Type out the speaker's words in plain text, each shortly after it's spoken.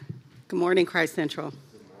Good morning, Christ Central.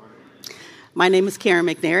 My name is Karen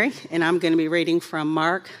McNary, and I'm going to be reading from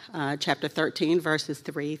Mark chapter 13, verses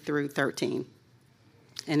 3 through 13.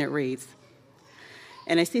 And it reads,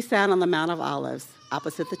 "And as he sat on the Mount of Olives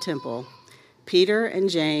opposite the temple, Peter and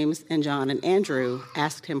James and John and Andrew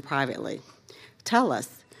asked him privately, 'Tell us,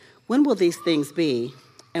 when will these things be,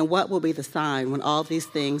 and what will be the sign when all these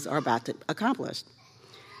things are about to be accomplished?'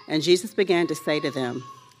 And Jesus began to say to them,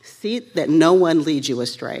 'See that no one leads you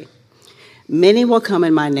astray. Many will come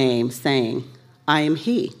in my name, saying, I am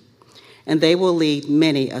he, and they will lead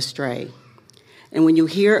many astray. And when you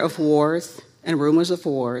hear of wars and rumors of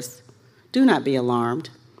wars, do not be alarmed.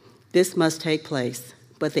 This must take place,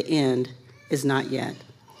 but the end is not yet.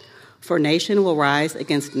 For nation will rise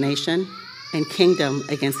against nation, and kingdom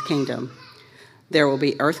against kingdom. There will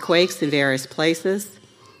be earthquakes in various places.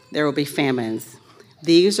 There will be famines.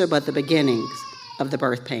 These are but the beginnings of the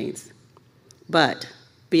birth pains. But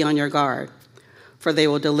be on your guard, for they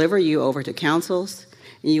will deliver you over to councils,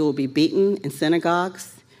 and you will be beaten in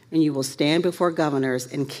synagogues, and you will stand before governors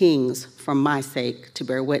and kings for my sake to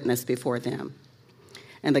bear witness before them.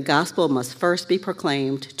 And the gospel must first be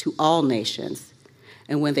proclaimed to all nations.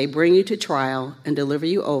 And when they bring you to trial and deliver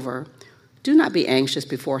you over, do not be anxious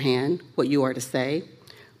beforehand what you are to say,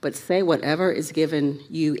 but say whatever is given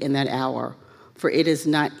you in that hour, for it is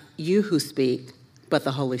not you who speak, but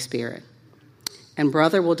the Holy Spirit. And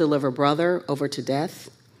brother will deliver brother over to death,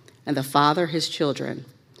 and the father his children.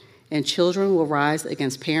 And children will rise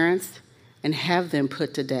against parents and have them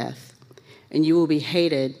put to death. And you will be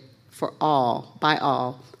hated by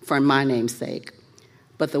all for my name's sake.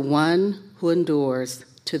 But the one who endures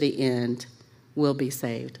to the end will be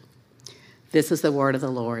saved.'" This is the word of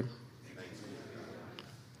the Lord.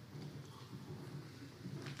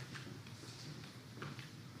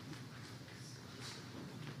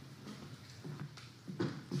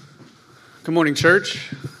 Good morning, church.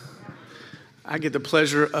 I get the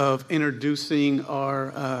pleasure of introducing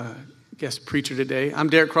our guest preacher today. I'm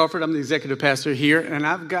Derek Crawford. I'm the executive pastor here, and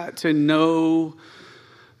I've got to know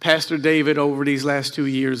Pastor David over these last 2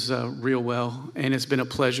 years real well, and it's been a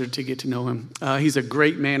pleasure to get to know him. He's a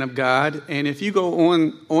great man of God, and if you go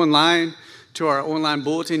online to our online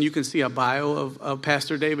bulletin, you can see a bio of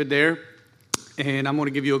Pastor David there, and I'm going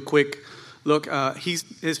to give you a quick look.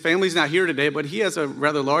 His family's not here today, but he has a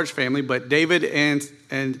rather large family. But David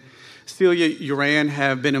and Celia Yoran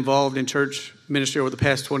have been involved in church ministry over the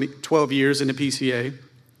past 12 years in the PCA,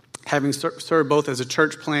 having served both as a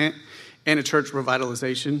church plant and a church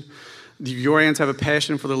revitalization. The Yorans have a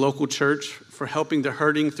passion for the local church, for helping the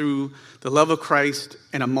hurting through the love of Christ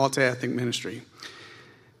and a multi-ethnic ministry.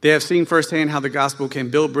 They have seen firsthand how the gospel can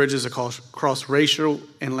build bridges across racial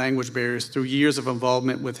and language barriers through years of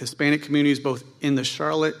involvement with Hispanic communities both in the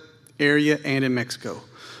Charlotte area and in Mexico.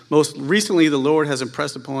 Most recently, the Lord has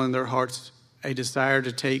impressed upon their hearts a desire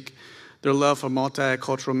to take their love for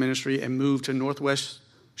multicultural ministry and move to Northwest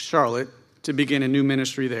Charlotte to begin a new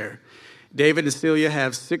ministry there. David and Celia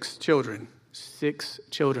have 6 children. 6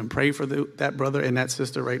 children. Pray for that brother and that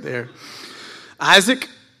sister right there. Isaac,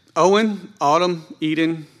 Owen, Autumn,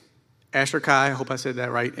 Eden, Asher Kai, I hope I said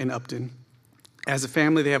that right, and Upton. As a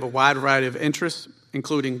family, they have a wide variety of interests,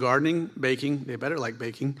 including gardening, baking, they better like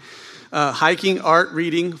baking, hiking, art,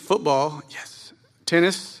 reading, football, yes,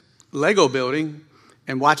 tennis, Lego building,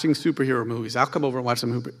 and watching superhero movies. I'll come over and watch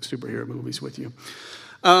some superhero movies with you.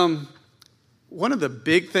 One of the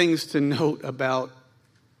big things to note about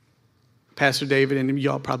Pastor David, and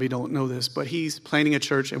y'all probably don't know this, but he's planting a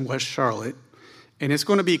church in West Charlotte, and it's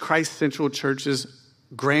going to be Christ Central Church's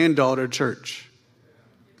granddaughter church.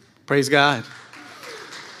 Praise God.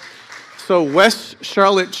 So West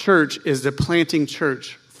Charlotte Church is the planting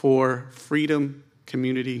church for Freedom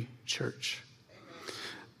Community Church.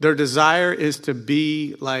 Their desire is to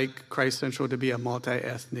be like Christ Central, to be a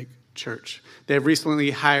multi-ethnic church. They've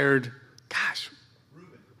recently hired,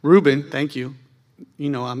 Reuben, thank you. You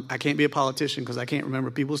know, I can't be a politician because I can't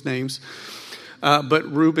remember people's names.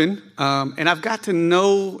 But Reuben, and I've got to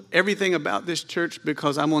know everything about this church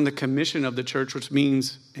because I'm on the commission of the church, which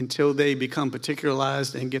means until they become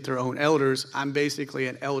particularized and get their own elders, I'm basically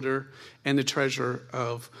an elder and the treasurer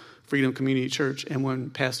of Freedom Community Church. And when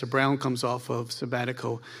Pastor Brown comes off of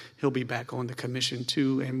sabbatical, he'll be back on the commission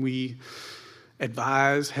too. And we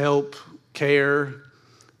advise, help, care,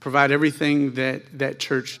 provide everything that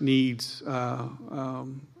church needs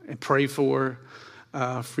and pray for.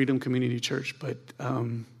 Freedom Community Church. But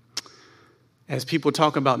as people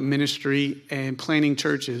talk about ministry and planting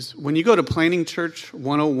churches, when you go to Planting Church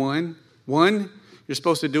 101, 1, you're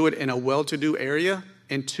supposed to do it in a well-to-do area,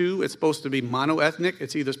 and 2, it's supposed to be mono-ethnic.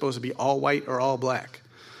 It's either supposed to be all white or all black.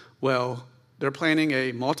 Well, they're planning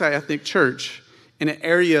a multi-ethnic church in an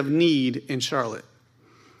area of need in Charlotte.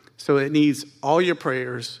 So it needs all your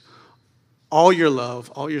prayers, all your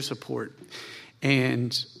love, all your support.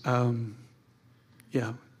 And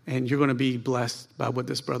and you're going to be blessed by what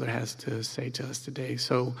this brother has to say to us today.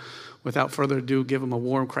 So without further ado, give him a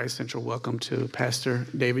warm Christ Central welcome to Pastor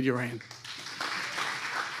David Yoran.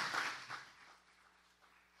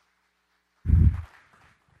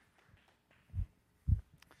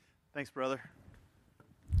 Thanks, brother.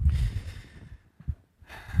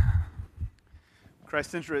 Christ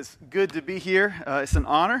Central, it's good to be here. It's an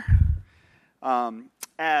honor.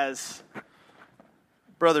 As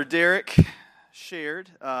Brother Derek shared,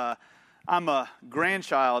 I'm a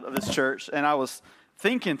grandchild of this church, and I was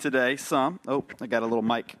thinking today I got a little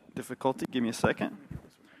mic difficulty. Give me a second.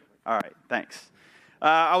 All right, thanks.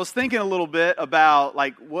 I was thinking a little bit about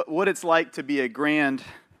like what it's like to be a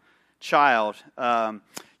grandchild.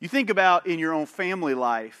 You think about in your own family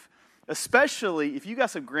life, especially if you got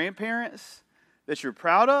some grandparents that you're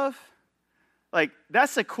proud of, like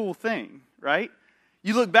that's a cool thing, right?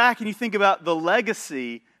 You look back and you think about the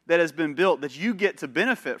legacy that has been built that you get to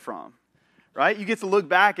benefit from, right? You get to look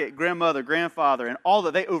back at grandmother, grandfather, and all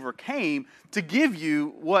that they overcame to give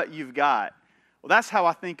you what you've got. Well, that's how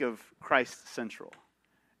I think of Christ Central.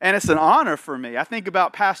 And it's an honor for me. I think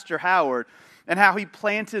about Pastor Howard and how he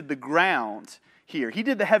planted the ground here. He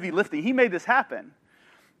did the heavy lifting. He made this happen,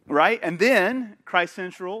 right? And then Christ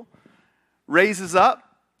Central raises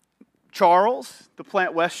up Charles to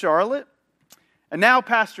plant West Charlotte. And now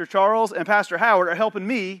Pastor Charles and Pastor Howard are helping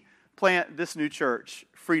me plant this new church,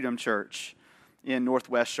 Freedom Church, in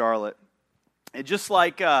Northwest Charlotte. And just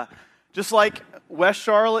like West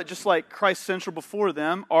Charlotte, just like Christ Central before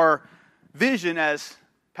them, our vision, as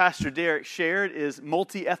Pastor Derek shared, is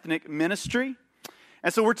multi-ethnic ministry.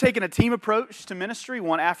 And so we're taking a team approach to ministry,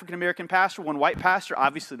 one African-American pastor, one white pastor.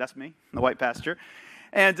 Obviously, that's me, the white pastor.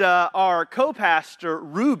 And our co-pastor,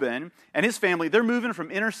 Reuben, and his family, they're moving from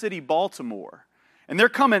inner city Baltimore. And they're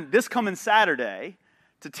coming this coming Saturday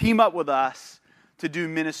to team up with us to do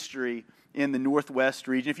ministry in the Northwest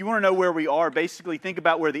region. If you want to know where we are, basically think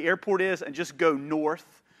about where the airport is and just go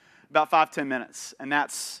north about 5-10 minutes. And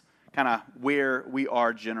that's kind of where we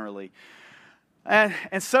are generally.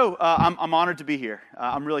 And so I'm honored to be here.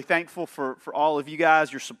 I'm really thankful for all of you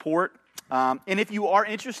guys, your support. And if you are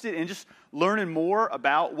interested in just learning more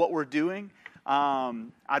about what we're doing,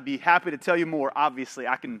 I'd be happy to tell you more. Obviously,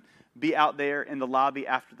 I can be out there in the lobby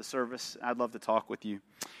after the service. I'd love to talk with you.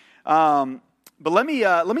 But let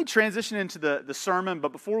me transition into the sermon.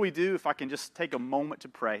 But before we do, if I can just take a moment to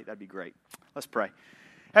pray, that'd be great. Let's pray.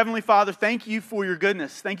 Heavenly Father, thank you for your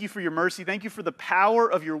goodness. Thank you for your mercy. Thank you for the power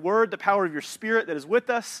of your word, the power of your spirit that is with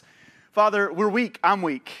us. Father, we're weak. I'm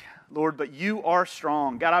weak, Lord, but you are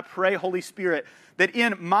strong. God, I pray, Holy Spirit, that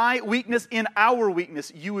in my weakness, in our weakness,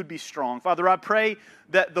 you would be strong. Father, I pray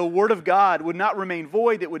that the word of God would not remain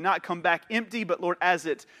void, it would not come back empty, but Lord, as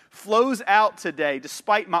it flows out today,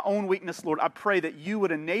 despite my own weakness, Lord, I pray that you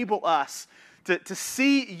would enable us to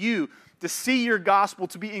see you, to see your gospel,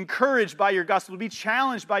 to be encouraged by your gospel, to be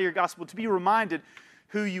challenged by your gospel, to be reminded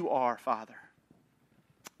who you are, Father.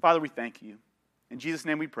 Father, we thank you. In Jesus'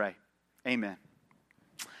 name we pray. Amen.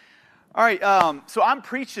 All right, so I'm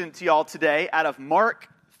preaching to y'all today out of Mark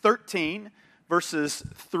 13, verses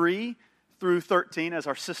 3 through 13, as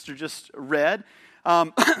our sister just read.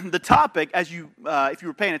 The topic, if you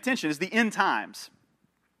were paying attention, is the end times.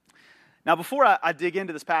 Now, before I dig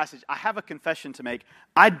into this passage, I have a confession to make.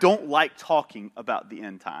 I don't like talking about the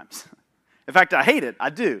end times. In fact, I hate it.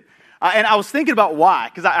 I do. And I was thinking about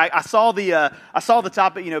why, because I saw the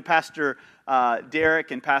topic. Pastor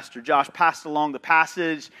Derek and Pastor Josh passed along the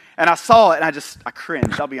passage, and I saw it, and I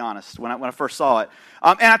cringed. I'll be honest when I first saw it.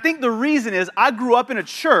 And I think the reason is I grew up in a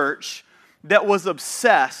church that was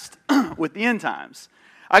obsessed with the end times.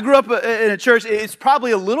 I grew up in a church, it's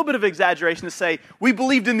probably a little bit of exaggeration to say we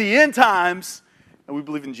believed in the end times and we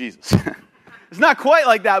believed in Jesus. It's not quite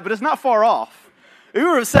like that, but it's not far off. We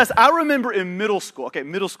were obsessed. I remember in middle school,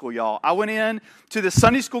 y'all, I went in to the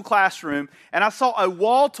Sunday school classroom and I saw a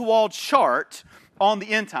wall-to-wall chart on the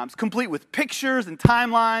end times, complete with pictures and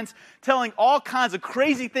timelines, telling all kinds of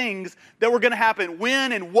crazy things that were going to happen,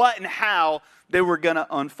 when and what and how they were going to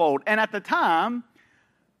unfold. And at the time,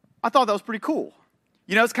 I thought that was pretty cool.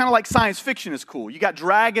 It's kind of like science fiction is cool. You got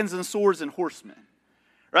dragons and swords and horsemen.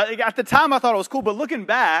 Right? At the time, I thought it was cool, but looking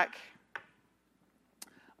back,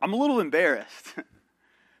 I'm a little embarrassed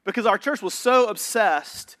because our church was so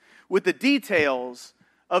obsessed with the details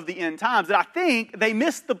of the end times that I think they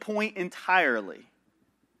missed the point entirely.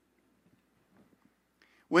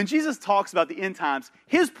 when Jesus talks about the end times,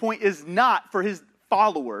 his point is not for his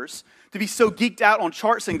followers to be so geeked out on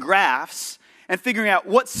charts and graphs and figuring out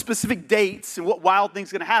what specific dates and what wild things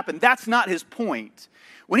are going to happen. That's not his point.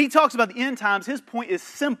 When he talks about the end times, his point is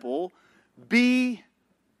simple: be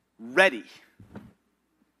ready.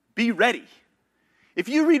 Be ready. If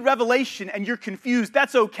you read Revelation and you're confused,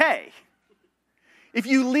 that's okay. If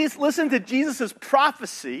you listen to Jesus'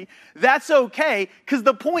 prophecy, that's okay, because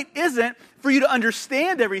the point isn't for you to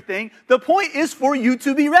understand everything. The point is for you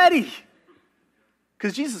to be ready.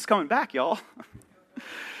 Because Jesus is coming back, y'all.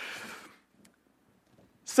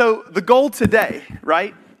 So the goal today,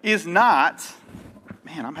 right, is not,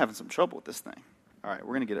 man, I'm having some trouble with this thing. All right,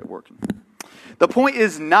 we're going to get it working. The point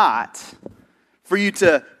is not for you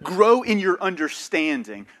to grow in your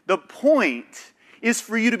understanding. The point is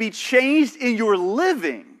for you to be changed in your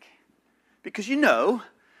living, because you know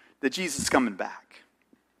that Jesus is coming back.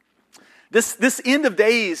 This end of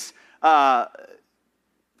days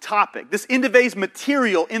topic, this end of days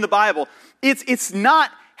material in the Bible, it's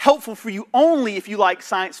not helpful for you only if you like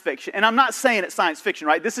science fiction. And I'm not saying it's science fiction,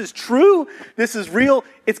 right? This is true, this is real,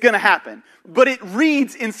 it's going to happen. But it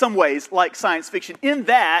reads in some ways like science fiction in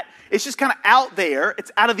that it's just kind of out there,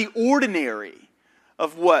 it's out of the ordinary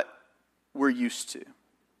of what we're used to.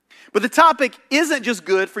 But the topic isn't just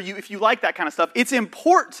good for you if you like that kind of stuff. It's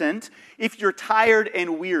important if you're tired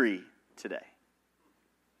and weary today.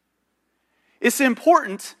 It's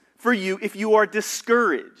important for you if you are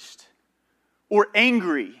discouraged or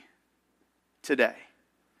angry today.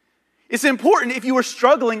 It's important if you are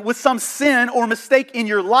struggling with some sin or mistake in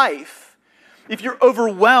your life. If you're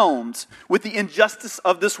overwhelmed with the injustice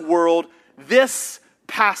of this world, this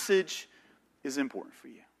passage is important for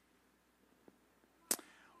you.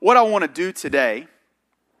 What I want to do today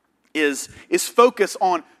is focus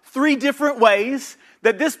on 3 different ways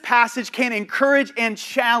that this passage can encourage and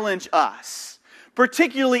challenge us,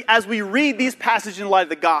 particularly as we read these passages in light of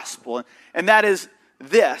the gospel. And that is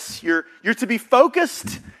this: you're to be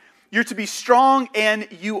focused, you're to be strong, and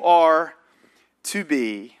you are to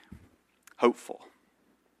be hopeful.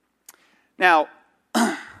 Now,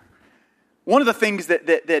 one of the things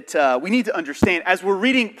that we need to understand as we're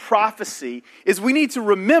reading prophecy is we need to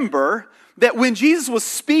remember that when Jesus was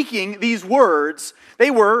speaking these words, they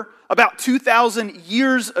were about 2,000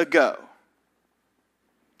 years ago.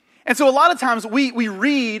 And so a lot of times we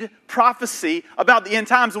read prophecy about the end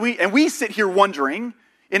times and we sit here wondering,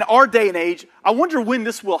 in our day and age, I wonder when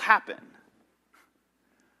this will happen.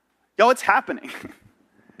 Y'all, it's happening.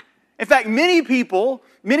 In fact, many people,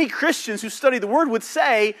 many Christians who study the Word would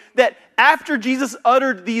say that after Jesus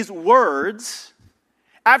uttered these words,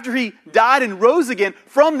 after he died and rose again,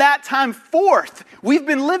 from that time forth, we've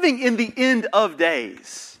been living in the end of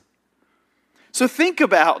days. So think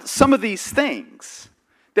about some of these things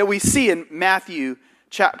that we see in Matthew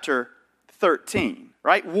chapter 13,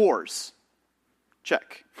 right? Wars,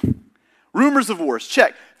 check. Rumors of wars,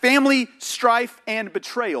 check. Family strife and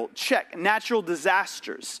betrayal, check. Natural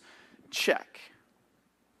disasters, check.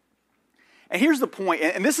 And here's the point,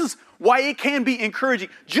 and this is why it can be encouraging.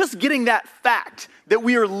 Just getting that fact that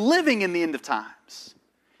we are living in the end of times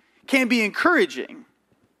can be encouraging,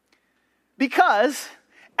 because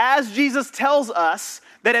as Jesus tells us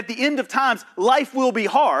that at the end of times life will be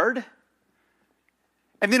hard,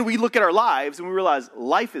 and then we look at our lives and we realize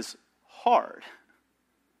life is hard,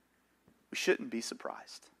 we shouldn't be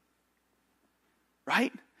surprised,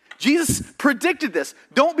 right? Jesus predicted this.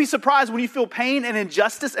 Don't be surprised when you feel pain and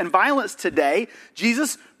injustice and violence today.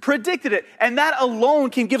 Jesus predicted it. And that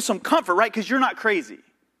alone can give some comfort, right? Because you're not crazy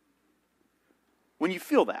when you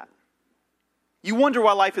feel that. You wonder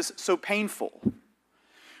why life is so painful.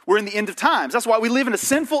 We're in the end of times. That's why we live in a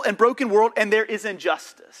sinful and broken world, and there is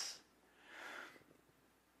injustice.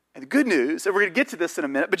 And the good news, and we're going to get to this in a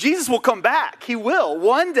minute, but Jesus will come back. He will.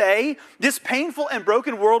 One day, this painful and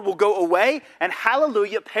broken world will go away, and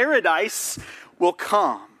hallelujah, paradise will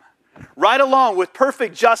come. Right along with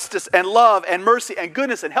perfect justice and love and mercy and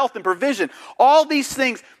goodness and health and provision. All these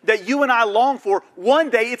things that you and I long for, one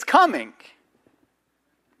day it's coming.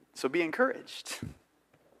 So be encouraged.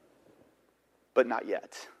 But not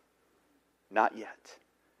yet. Not yet.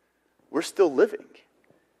 We're still living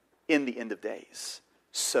in the end of days.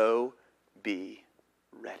 So be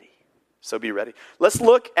ready. So be ready. Let's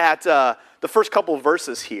look at the first couple of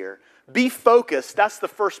verses here. Be focused. That's the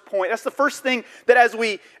first point. That's the first thing that as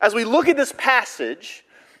we look at this passage,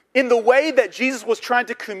 in the way that Jesus was trying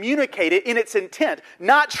to communicate it in its intent,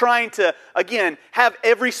 not trying to, again, have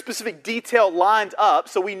every specific detail lined up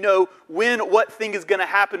so we know what thing is going to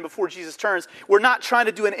happen before Jesus turns. We're not trying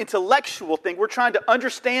to do an intellectual thing. We're trying to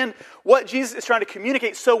understand what Jesus is trying to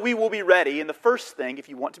communicate so we will be ready. And the first thing, if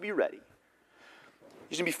you want to be ready,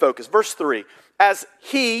 you should be focused. Verse 3, as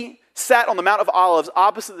he sat on the Mount of Olives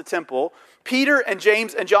opposite the temple, Peter and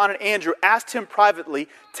James and John and Andrew asked him privately,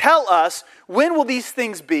 "Tell us, when will these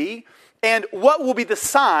things be, and what will be the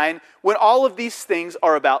sign when all of these things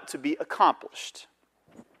are about to be accomplished?"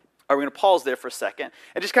 We're going to pause there for a second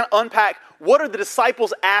and just kind of unpack what are the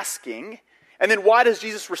disciples asking, and then why does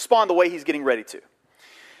Jesus respond the way he's getting ready to.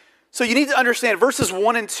 So you need to understand verses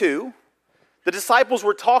 1 and 2. The disciples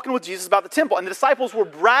were talking with Jesus about the temple, and the disciples were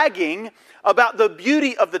bragging about the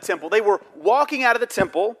beauty of the temple. They were walking out of the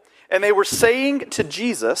temple, and they were saying to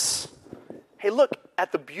Jesus, "Hey, look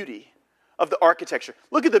at the beauty of the architecture.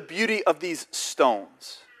 Look at the beauty of these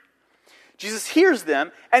stones." Jesus hears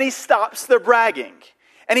them, and he stops their bragging.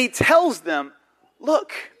 And he tells them,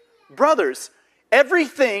 "Look, brothers,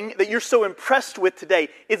 everything that you're so impressed with today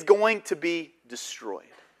is going to be destroyed."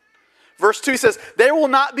 Verse 2 says, "There will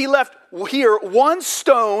not be left here one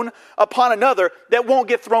stone upon another that won't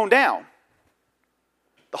get thrown down."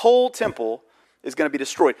 The whole temple is going to be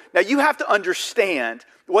destroyed. Now you have to understand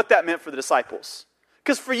what that meant for the disciples.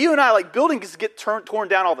 Because for you and I, like, buildings get torn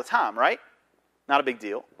down all the time, right? Not a big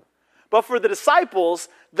deal. But for the disciples,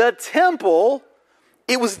 the temple,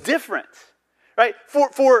 it was different. Right?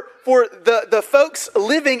 For the folks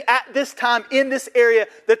living at this time in this area,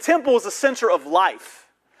 the temple was the center of life.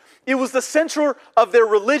 It was the center of their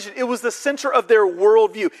religion. It was the center of their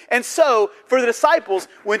worldview. And so, for the disciples,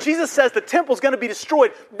 when Jesus says the temple is going to be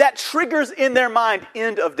destroyed, that triggers in their mind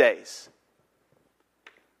end of days.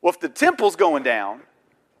 Well, if the temple's going down,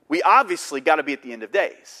 we obviously got to be at the end of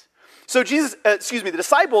days. So the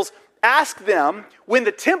disciples ask them when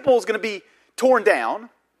the temple is going to be torn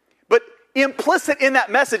down, but implicit in that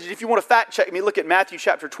message, if you want to fact check me, look at Matthew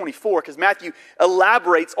chapter 24, because Matthew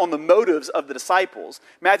elaborates on the motives of the disciples.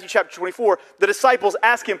 Matthew chapter 24, the disciples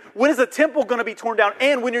ask him, when is the temple going to be torn down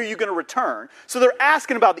and when are you going to return? So they're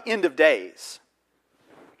asking about the end of days.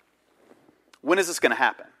 When is this going to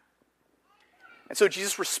happen? And so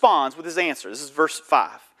Jesus responds with his answer. This is verse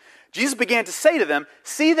 5. Jesus began to say to them,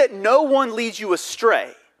 "See that no one leads you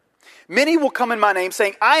astray. Many will come in my name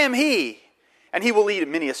saying, 'I am he,' and he will lead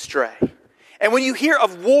many astray. And when you hear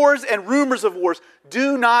of wars and rumors of wars,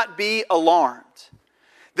 do not be alarmed.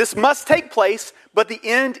 This must take place, but the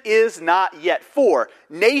end is not yet. For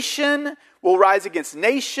nation will rise against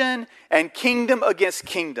nation and kingdom against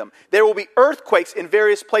kingdom. There will be earthquakes in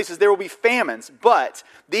various places. There will be famines, but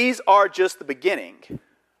these are just the beginning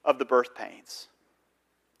of the birth pains."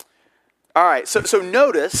 All right, so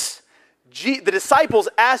notice the disciples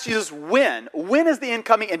ask Jesus when is the end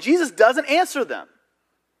coming? And Jesus doesn't answer them.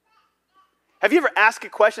 Have you ever asked a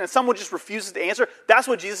question and someone just refuses to answer? That's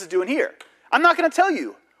what Jesus is doing here. I'm not going to tell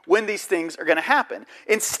you when these things are going to happen.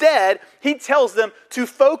 Instead, he tells them to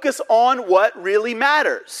focus on what really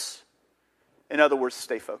matters. In other words,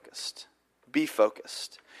 stay focused. Be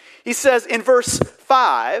focused. He says in verse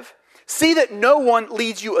 5, "See that no one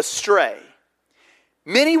leads you astray.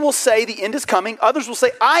 Many will say the end is coming. Others will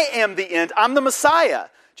say, 'I am the end. I'm the Messiah.'"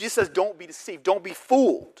 Jesus says, don't be deceived. Don't be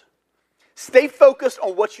fooled. Stay focused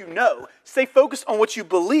on what you know. Stay focused on what you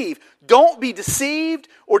believe. Don't be deceived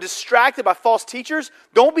or distracted by false teachers.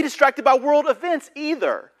 Don't be distracted by world events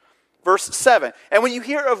either. Verse 7, "And when you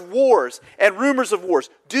hear of wars and rumors of wars,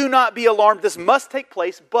 do not be alarmed. This must take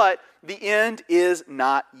place, but the end is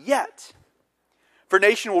not yet. For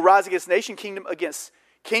nation will rise against nation, kingdom against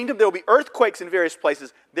kingdom. There will be earthquakes in various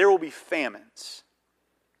places. There will be famines."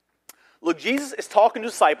 Look, Jesus is talking to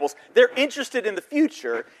disciples. They're interested in the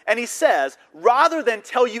future. And he says, rather than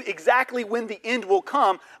tell you exactly when the end will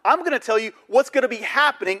come, I'm going to tell you what's going to be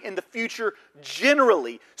happening in the future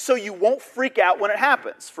generally, so you won't freak out when it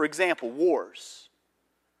happens. For example, wars.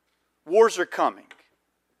 Wars are coming.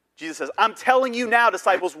 Jesus says, I'm telling you now,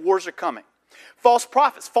 disciples, wars are coming. False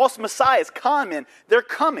prophets, false messiahs, con men, they're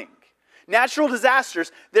coming. Natural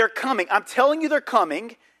disasters, they're coming. I'm telling you they're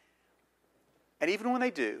coming. And even when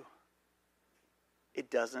they do, it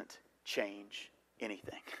doesn't change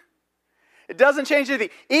anything. It doesn't change anything.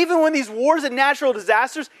 Even when these wars and natural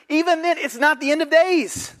disasters, even then, it's not the end of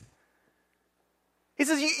days. He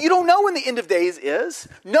says, you don't know when the end of days is.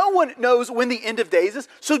 No one knows when the end of days is.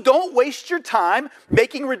 So don't waste your time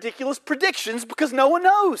making ridiculous predictions because no one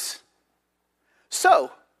knows.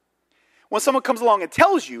 So, when someone comes along and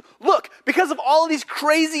tells you, look, because of all of these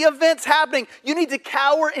crazy events happening, you need to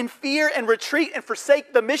cower in fear and retreat and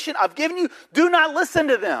forsake the mission I've given you. Do not listen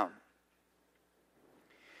to them.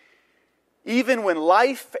 Even when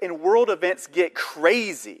life and world events get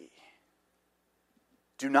crazy,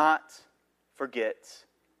 do not forget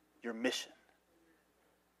your mission.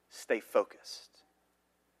 Stay focused.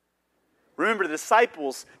 Remember, the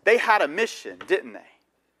disciples, they had a mission, didn't they?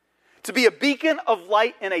 To be a beacon of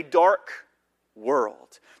light in a dark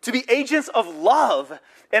world. To be agents of love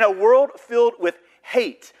in a world filled with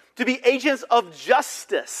hate. To be agents of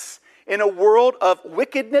justice in a world of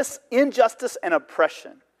wickedness, injustice, and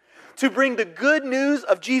oppression. To bring the good news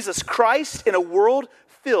of Jesus Christ in a world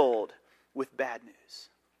filled with bad news.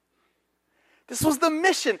 This was the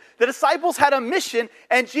mission. The disciples had a mission,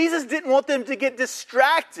 and Jesus didn't want them to get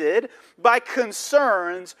distracted by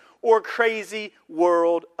concerns or crazy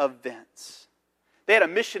world events. They had a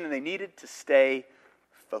mission, and they needed to stay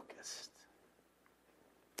focused.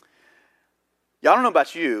 Y'all, I don't know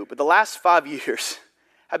about you, but the last 5 years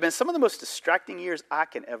have been some of the most distracting years I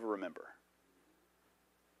can ever remember.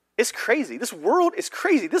 It's crazy. This world is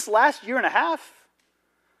crazy. This last year and a half,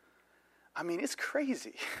 it's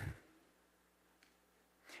crazy.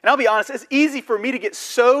 And I'll be honest, it's easy for me to get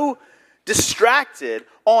so distracted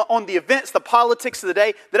on the events, the politics of the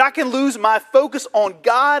day, that I can lose my focus on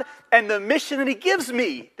God and the mission that He gives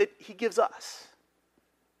me, that He gives us.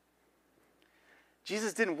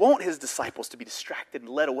 Jesus didn't want His disciples to be distracted and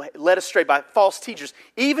led astray by false teachers.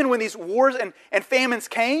 Even when these wars and famines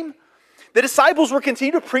came, the disciples were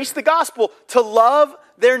continuing to preach the gospel, to love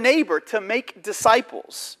their neighbor, to make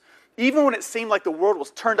disciples, even when it seemed like the world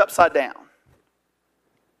was turned upside down.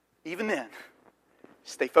 Even then,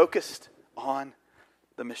 stay focused on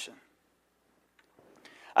the mission.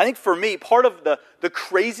 I think for me, part of the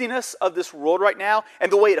craziness of this world right now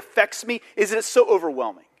and the way it affects me is that it's so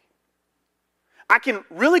overwhelming. I can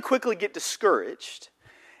really quickly get discouraged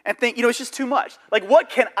and think, it's just too much. Like, what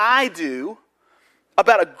can I do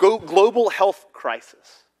about a global health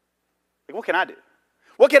crisis? Like, what can I do?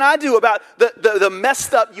 What can I do about the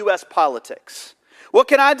messed up U.S. politics? What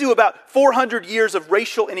can I do about 400 years of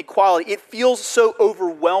racial inequality? It feels so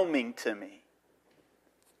overwhelming to me.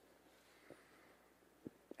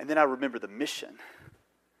 And then I remember the mission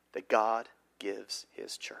that God gives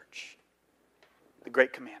His church. The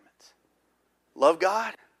great commandment. Love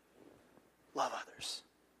God, love others.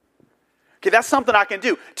 Okay, that's something I can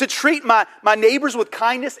do. To treat my neighbors with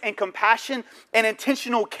kindness and compassion and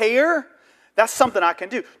intentional care, that's something I can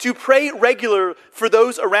do. To pray regularly for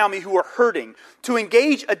those around me who are hurting. To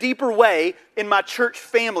engage a deeper way in my church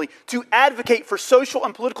family. To advocate for social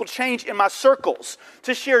and political change in my circles.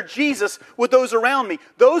 To share Jesus with those around me.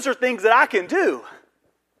 Those are things that I can do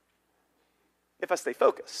if I stay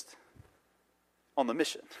focused on the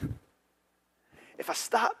mission. If I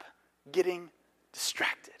stop getting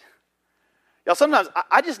distracted. Y'all, sometimes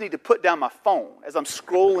I just need to put down my phone as I'm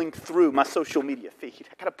scrolling through my social media feed.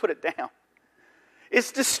 I got to put it down.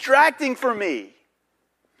 It's distracting for me.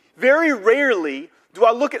 Very rarely do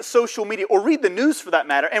I look at social media or read the news for that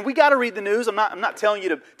matter. And we got to read the news. I'm not telling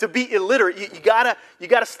you to be illiterate. You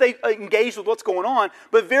gotta stay engaged with what's going on.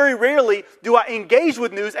 But very rarely do I engage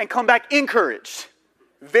with news and come back encouraged.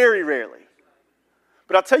 Very rarely.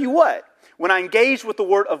 But I'll tell you what. When I engage with the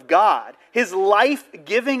Word of God, His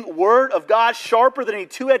life-giving Word of God, sharper than any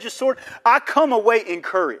two-edged sword, I come away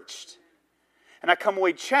encouraged. And I come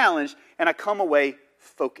away challenged, and I come away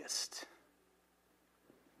focused.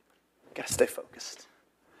 Got to stay focused.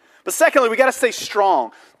 But secondly, we got to stay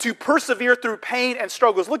strong to persevere through pain and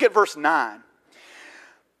struggles. Look at verse 9.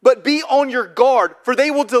 But be on your guard, for they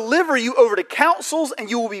will deliver you over to councils, and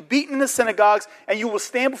you will be beaten in the synagogues, and you will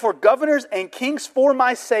stand before governors and kings for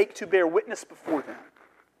my sake to bear witness before them.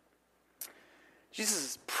 Jesus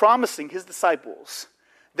is promising His disciples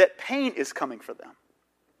that pain is coming for them.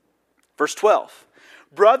 Verse 12.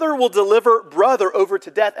 Brother will deliver brother over to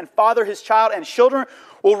death, and father his child, and children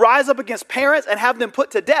will rise up against parents and have them put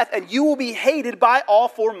to death, and you will be hated by all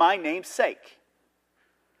for my name's sake.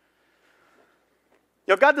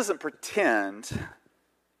 God doesn't pretend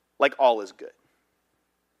like all is good.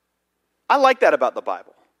 I like that about the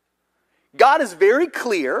Bible. God is very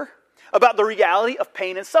clear about the reality of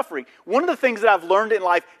pain and suffering. One of the things that I've learned in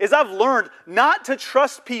life is I've learned not to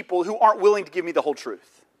trust people who aren't willing to give me the whole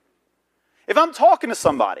truth. If I'm talking to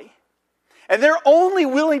somebody and they're only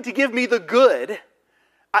willing to give me the good,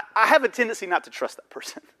 I have a tendency not to trust that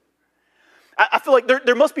person. I feel like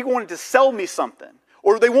there must be wanting to sell me something.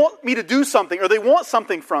 Or they want me to do something, or they want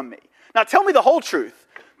something from me. Now tell me the whole truth.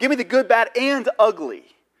 Give me the good, bad, and ugly.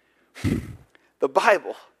 The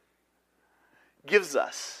Bible gives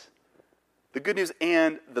us The good news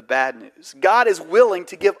and the bad news. God is willing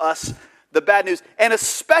to give us the bad news. And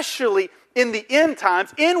especially in the end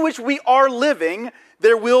times in which we are living,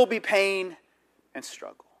 there will be pain and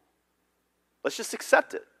struggle. Let's just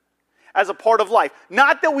accept it as a part of life.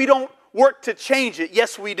 Not that we don't work to change it.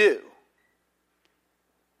 Yes, we do.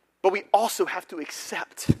 But we also have to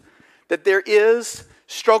accept that there is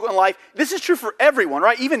struggle in life. This is true for everyone,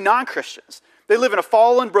 right? Even non-Christians. They live in a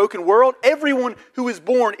fallen, broken world. Everyone who is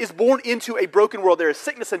born into a broken world. There is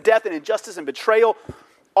sickness and death and injustice and betrayal.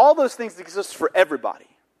 All those things exist for everybody.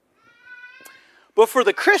 But for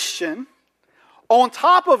the Christian, on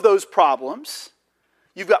top of those problems,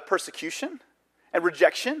 you've got persecution and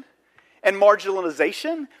rejection and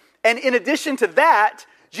marginalization. And in addition to that,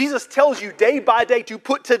 Jesus tells you day by day to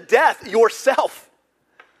put to death yourself,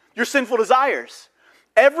 your sinful desires.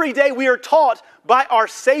 Every day we are taught by our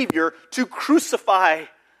Savior to crucify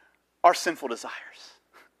our sinful desires.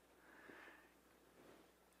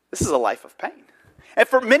 This is a life of pain. And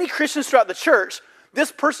for many Christians throughout the church,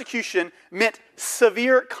 this persecution meant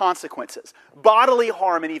severe consequences, bodily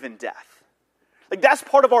harm, and even death. Like, that's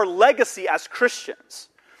part of our legacy as Christians.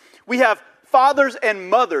 We have fathers and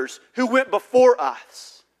mothers who went before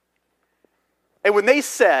us. And when they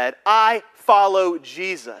said, "I follow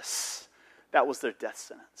Jesus," that was their death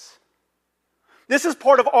sentence. This is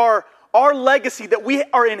part of our legacy that we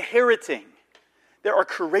are inheriting. There are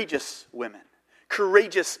courageous women,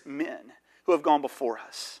 courageous men who have gone before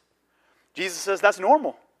us. Jesus says that's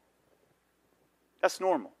normal. That's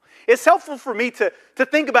normal. It's helpful for me to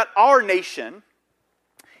think about our nation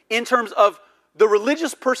in terms of the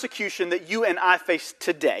religious persecution that you and I face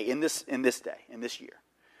today, in this year,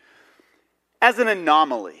 as an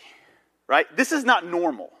anomaly, right? This is not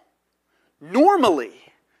normal. Normally,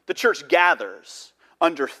 the church gathers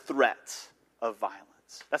under threat of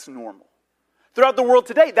violence. That's normal. Throughout the world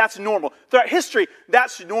today, that's normal. Throughout history,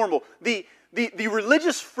 that's normal. The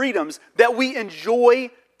religious freedoms that we enjoy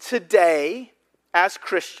today as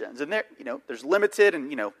Christians, and there's limited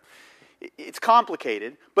and it's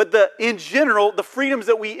complicated, but in general, the freedoms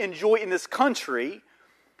that we enjoy in this country,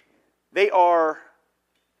 they are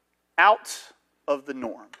out of the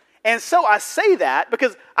norm. And so I say that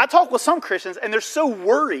because I talk with some Christians and they're so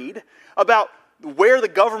worried about where the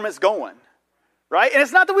government's going, right? And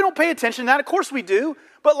it's not that we don't pay attention to that, of course we do,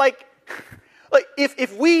 but like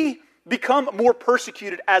if we become more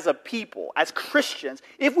persecuted as a people, as Christians,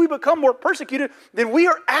 if we become more persecuted, then we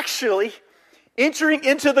are actually entering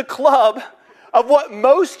into the club of what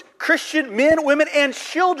most Christian men, women, and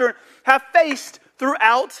children have faced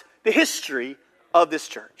throughout the history of this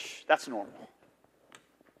church. That's normal.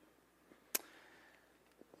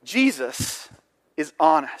 Jesus is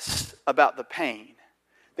honest about the pain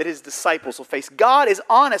that his disciples will face. God is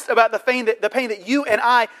honest about the pain that you and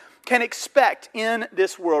I can expect in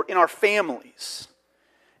this world, in our families,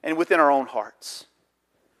 and within our own hearts.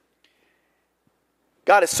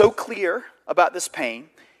 God is so clear about this pain,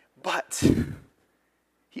 but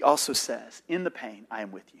he also says, in the pain, I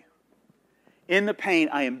am with you. In the pain,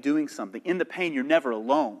 I am doing something. In the pain, you're never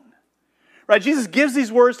alone. Right? Jesus gives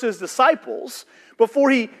these words to his disciples before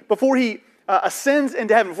he ascends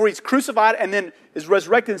into heaven, before he's crucified and then is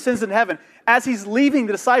resurrected and ascends into heaven. As he's leaving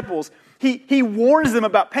the disciples, he warns them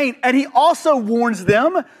about pain, and he also warns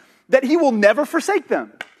them that he will never forsake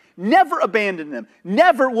them, never abandon them,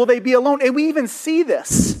 never will they be alone. And we even see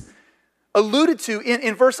this alluded to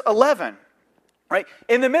in verse 11. Right?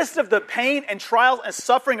 In the midst of the pain and trials and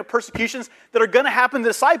suffering and persecutions that are going to happen to the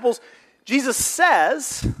disciples, Jesus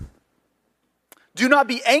says, do not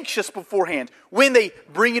be anxious beforehand when they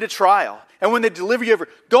bring you to trial and when they deliver you over.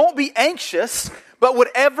 Don't be anxious, but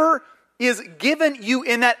whatever is given you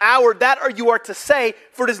in that hour, that you are to say,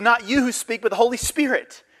 for it is not you who speak, but the Holy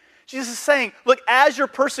Spirit. Jesus is saying, look, as you're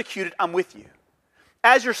persecuted, I'm with you.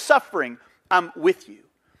 As you're suffering, I'm with you.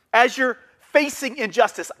 As you're facing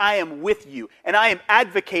injustice, I am with you, and I am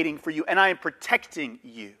advocating for you, and I am protecting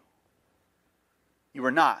you. You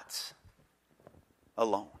are not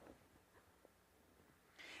alone.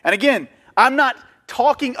 And again, I'm not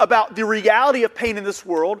talking about the reality of pain in this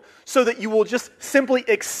world so that you will just simply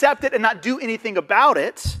accept it and not do anything about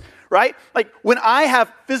it, right? Like when I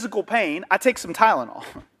have physical pain, I take some Tylenol,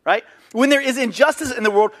 right? When there is injustice in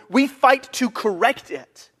the world, we fight to correct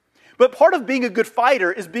it. But part of being a good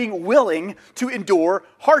fighter is being willing to endure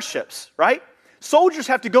hardships, right? Soldiers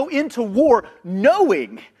have to go into war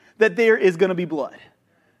knowing that there is going to be blood.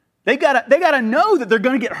 They gotta know that they're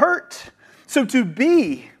going to get hurt. So to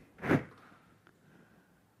be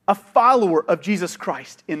a follower of Jesus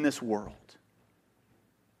Christ in this world,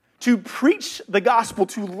 to preach the gospel,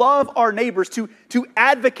 to love our neighbors, to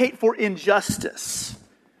advocate for injustice,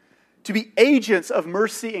 to be agents of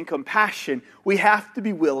mercy and compassion, we have to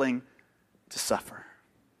be willing to suffer.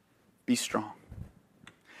 Be strong.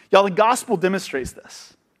 Y'all, the gospel demonstrates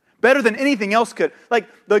this better than anything else could. Like,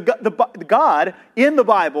 the God in the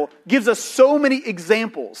Bible gives us so many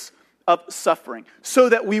examples of suffering so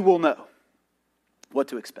that we will know what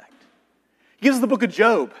to expect. He gives us the book of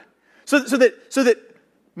Job so that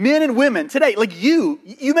men and women today, like you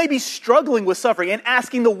may be struggling with suffering and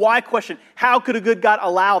asking the why question, how could a good God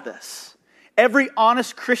allow this? Every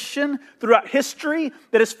honest Christian throughout history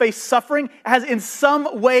that has faced suffering has in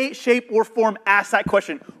some way, shape, or form asked that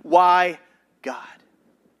question, why God?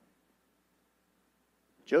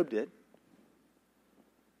 Job did.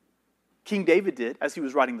 King David did as he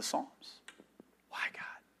was writing the Psalms. Why God?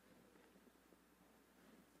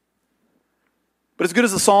 But as good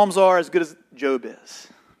as the Psalms are, as good as Job is,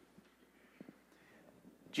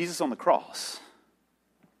 Jesus on the cross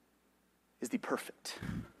is the perfect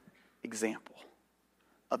example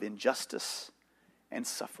of injustice and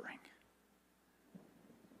suffering.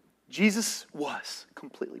 Jesus was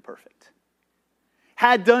completely perfect.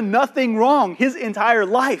 Had done nothing wrong his entire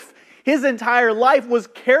life. His entire life was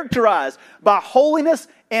characterized by holiness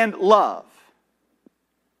and love.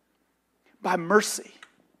 By mercy.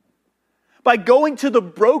 By going to the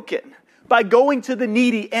broken. By going to the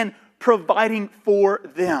needy and providing for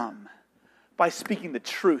them. By speaking the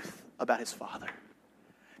truth about his Father.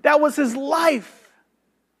 That was his life.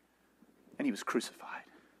 And he was crucified.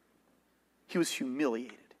 He was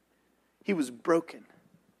humiliated. He was broken.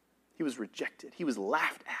 He was rejected. He was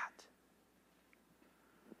laughed at.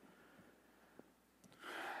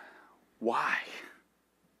 Why?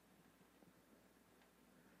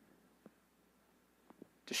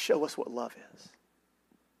 To show us what love is.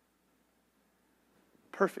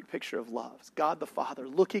 Perfect picture of love. It's God the Father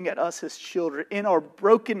looking at us, his children, in our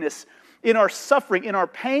brokenness, in our suffering, in our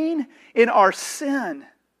pain, in our sin.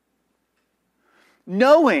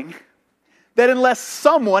 Knowing that unless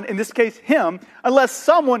someone, in this case him, unless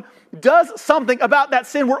someone does something about that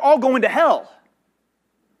sin, we're all going to hell.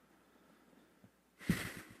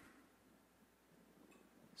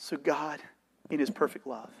 So God, in his perfect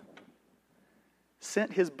love,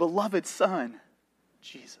 sent his beloved Son,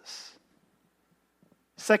 Jesus.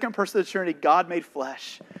 Second person of the Trinity, God made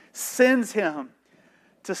flesh, sends him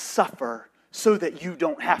to suffer so that you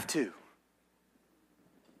don't have to.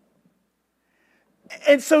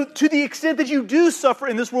 And so to the extent that you do suffer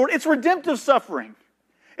in this world, it's redemptive suffering.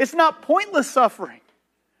 It's not pointless suffering.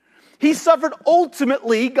 He suffered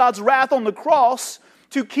ultimately God's wrath on the cross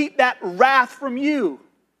to keep that wrath from you.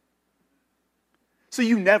 So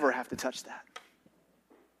you never have to touch that.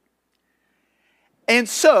 And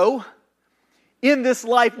so, in this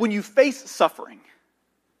life, when you face suffering,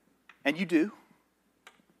 and you do,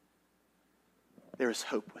 there is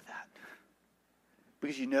hope with that.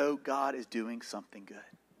 Because you know God is doing something good.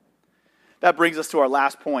 That brings us to our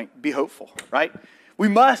last point. Be hopeful, right? We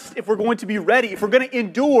must, if we're going to be ready, if we're going to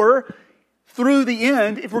endure through the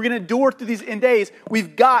end, if we're going to endure through these end days,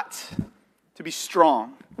 we've got to be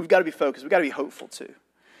strong. We've got to be focused. We've got to be hopeful too.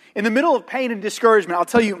 In the middle of pain and discouragement, I'll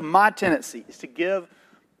tell you, my tendency is to give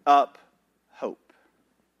up hope.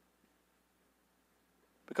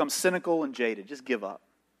 Become cynical and jaded. Just give up.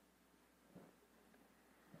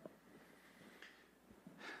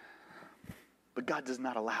 But God does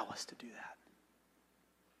not allow us to do that.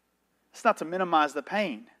 It's not to minimize the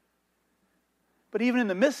pain. But even in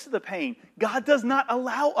the midst of the pain, God does not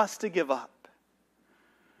allow us to give up.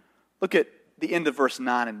 Look at the end of verse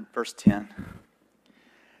 9 and verse 10.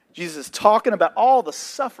 Jesus is talking about all the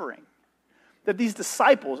suffering that these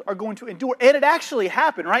disciples are going to endure. And it actually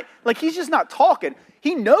happened, right? Like he's just not talking.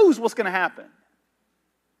 He knows what's going to happen.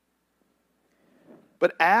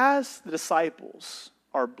 But as the disciples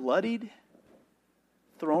are bloodied,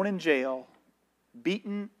 thrown in jail,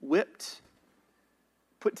 beaten, whipped,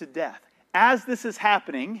 put to death. As this is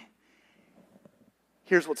happening,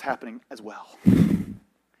 here's what's happening as well.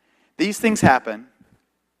 These things happen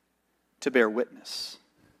to bear witness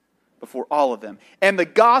before all of them. And the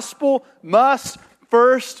gospel must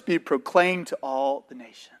first be proclaimed to all the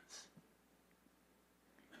nations.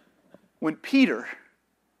 When Peter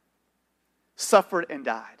suffered and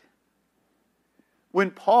died,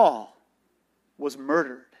 when Paul was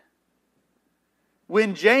murdered,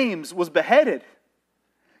 when James was beheaded,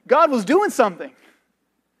 God was doing something.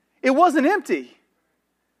 It wasn't empty.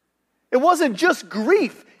 It wasn't just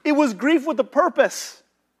grief. It was grief with a purpose.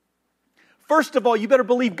 First of all, you better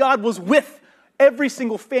believe God was with every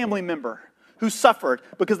single family member who suffered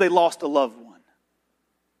because they lost a loved one.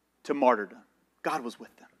 to martyrdom, God was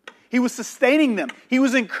with them. He was sustaining them. He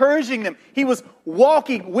was encouraging them. He was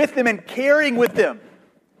walking with them and carrying with them,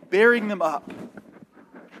 bearing them up.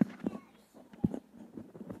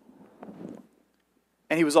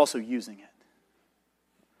 And he was also using it.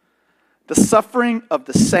 The suffering of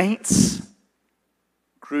the saints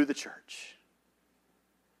grew the church.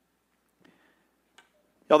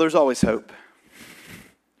 Y'all, there's always hope.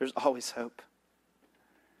 There's always hope.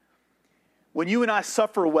 When you and I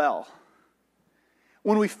suffer well,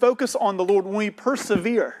 when we focus on the Lord, when we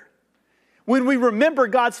persevere, when we remember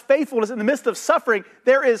God's faithfulness in the midst of suffering,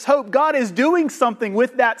 there is hope. God is doing something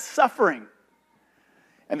with that suffering.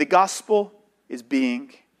 And the gospel is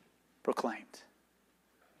being proclaimed.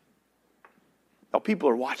 Now, people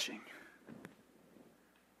are watching.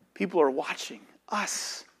 People are watching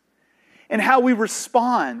us and how we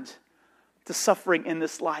respond to suffering in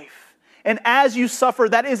this life. And as you suffer,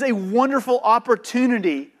 that is a wonderful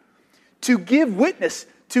opportunity to give witness,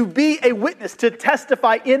 to be a witness, to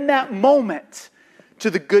testify in that moment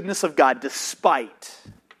to the goodness of God despite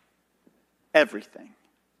everything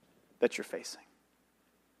that you're facing.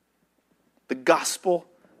 The gospel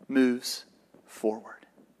moves forward.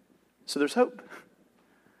 So there's hope.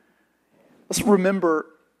 Let's remember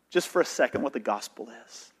just for a second what the gospel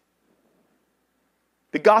is.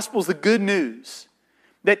 The gospel is the good news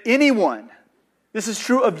that anyone, this is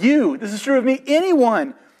true of you, this is true of me,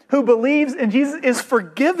 anyone who believes in Jesus is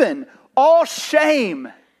forgiven. All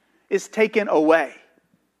shame is taken away.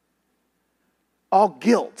 All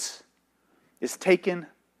guilt is taken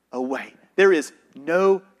away. There is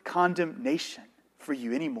no condemnation for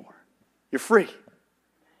you anymore. You're free.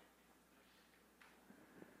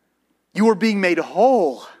 You are being made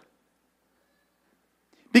whole.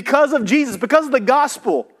 Because of Jesus, because of the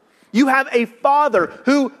gospel, you have a Father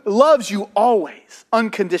who loves you always,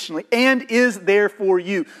 unconditionally, and is there for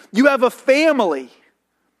you. You have a family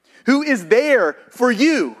who is there for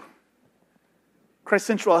you. Christ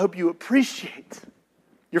Central, I hope you appreciate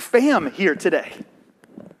your fam here today.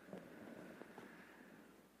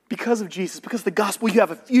 Because of Jesus, because of the gospel, you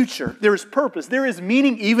have a future. There is purpose. There is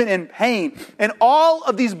meaning even in pain. And all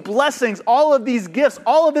of these blessings, all of these gifts,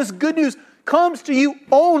 all of this good news comes to you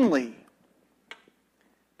only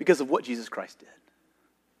because of what Jesus Christ did.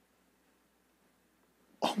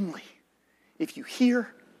 Only if you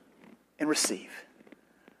hear and receive.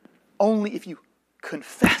 Only if you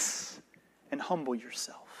confess and humble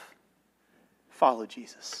yourself. Follow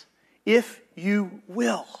Jesus. If you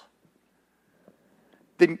will,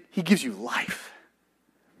 then He gives you life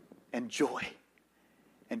and joy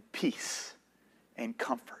and peace and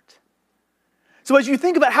comfort. So as you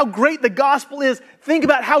think about how great the gospel is, think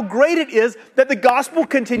about how great it is that the gospel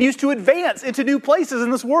continues to advance into new places in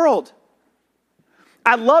this world.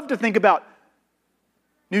 I love to think about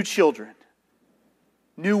new children,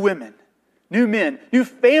 new women, new men, new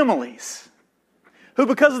families, who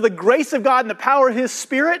because of the grace of God and the power of His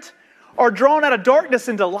Spirit are drawn out of darkness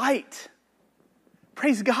into light.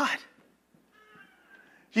 Praise God.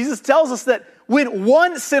 Jesus tells us that when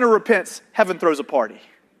one sinner repents, heaven throws a party.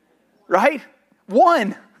 Right?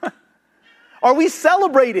 One. Are we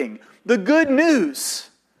celebrating the good news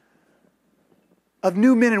of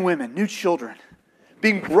new men and women, new children,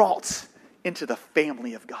 being brought into the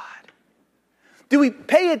family of God? Do we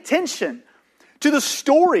pay attention to the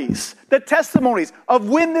stories, the testimonies of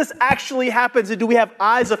when this actually happens? And do we have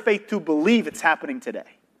eyes of faith to believe it's happening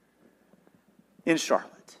today? In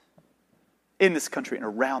Charlotte, in this country, and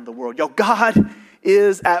around the world. Y'all, God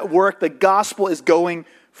is at work. The gospel is going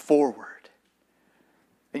forward.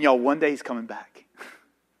 And y'all, one day He's coming back.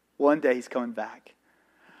 One day He's coming back.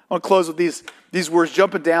 I want to close with these words,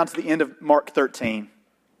 jumping down to the end of Mark 13.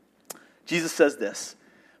 Jesus says this: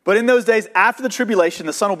 "But in those days after the tribulation,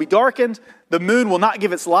 the sun will be darkened, the moon will not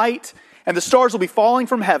give its light, and the stars will be falling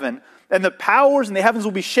from heaven, and the powers in the heavens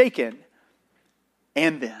will be shaken.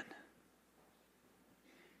 And then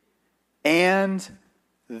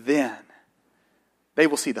they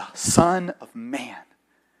will see the Son of Man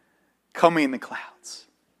coming in the clouds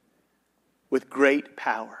with great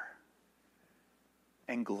power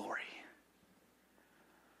and glory."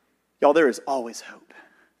 Y'all, there is always hope.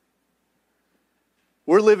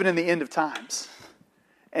 We're living in the end of times,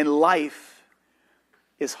 and life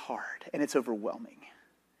is hard, and it's overwhelming.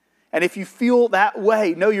 And if you feel that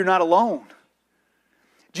way, know you're not alone.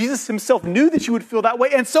 Jesus Himself knew that you would feel that way,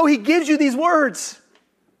 and so He gives you these words.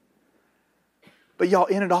 But y'all,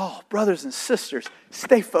 in it all, brothers and sisters,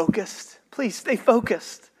 stay focused. Please stay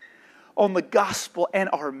focused on the gospel and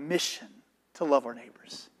our mission to love our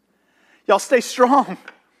neighbors. Y'all, stay strong.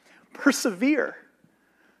 Persevere.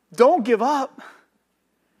 Don't give up.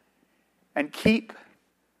 and keep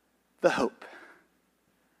the hope.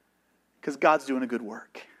 Because God's doing a good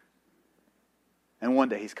work. And one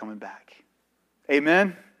day He's coming back.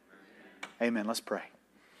 Amen? Amen. Let's pray.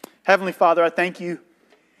 Heavenly Father, I thank You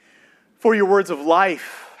for Your words of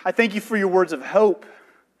life. I thank You for Your words of hope.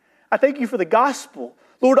 I thank You for the gospel.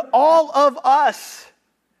 Lord, all of us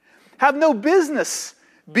have no business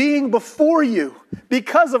being before You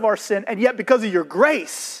because of our sin, and yet because of Your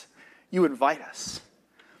grace, You invite us.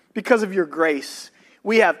 Because of Your grace,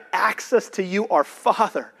 we have access to You, our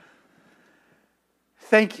Father.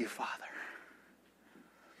 Thank You, Father.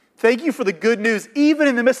 Thank You for the good news, even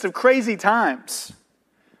in the midst of crazy times.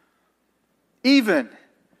 Even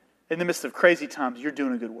in the midst of crazy times, You're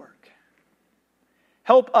doing a good work.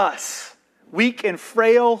 Help us, weak and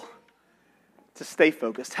frail, to stay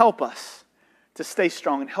focused. Help us to stay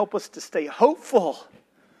strong, and help us to stay hopeful.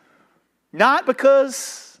 Not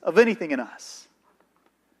because of anything in us,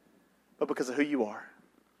 but because of who You are.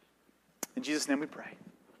 In Jesus' name we pray.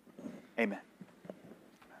 Amen.